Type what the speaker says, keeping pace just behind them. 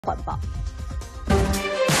环保。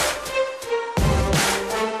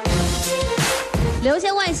流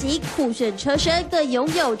线外形、酷炫车身，更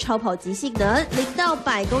拥有超跑级性能，0到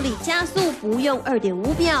100公里加速不用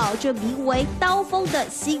2.5秒。这名为“刀锋”的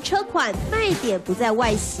新车款，卖点不在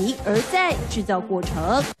外形，而在制造过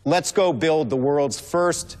程。Let's go build the world's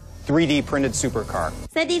first 3D printed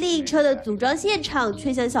supercar。3D 列印车的组装现场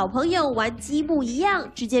却像小朋友玩积木一样，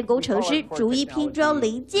只见工程师逐一拼装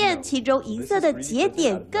零件，其中银色的节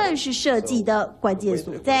点更是设计的关键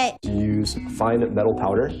所在。You use fine metal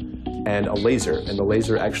powder and a laser, and the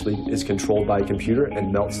laser actually is controlled by a computer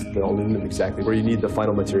and melts the aluminum exactly where you need the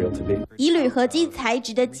final material to be. 以铝合金材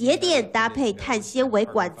质的节点搭配碳纤维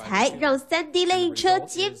管材，让3D 列印车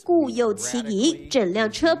坚固又轻盈，整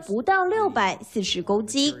辆车不到640公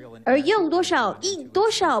斤。而用多少印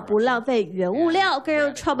多少，不浪费原物料，更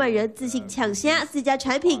让创办人自信呛虾，自家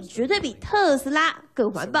产品绝对比特斯拉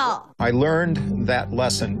更环保。I learned that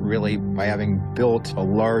lesson really by having built a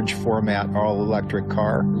large format all-electric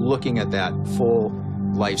car, looking at that full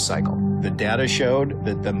life cycle. The data showed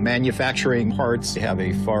that the manufacturing parts have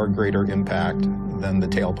a far greater impact than the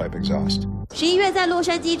tailpipe exhaust. 11月在洛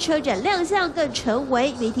杉矶车展亮相，更成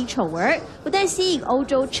为媒体宠儿，不但吸引欧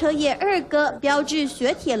洲车业二哥标致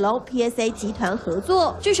雪铁龙 PSA 集团合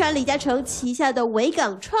作，据传李嘉诚旗下的维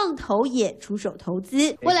港创投也出手投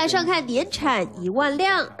资，未来上看年产1万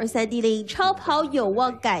辆，而3D 列印超跑有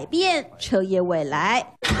望改变车业未来。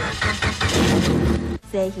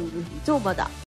CH88综合报道。